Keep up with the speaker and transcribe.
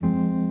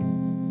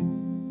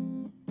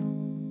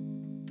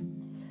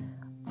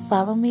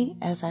Follow me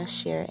as I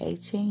share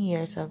 18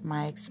 years of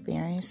my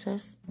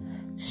experiences,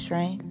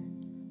 strength,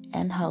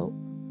 and hope,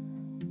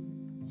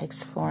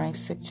 exploring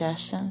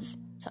suggestions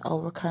to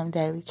overcome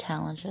daily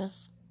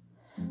challenges.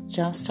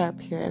 Jumpstart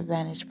Pure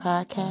Advantage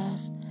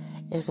podcast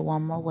is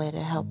one more way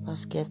to help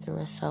us get through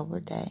a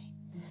sober day.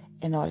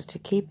 In order to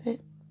keep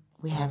it,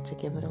 we have to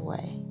give it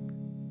away.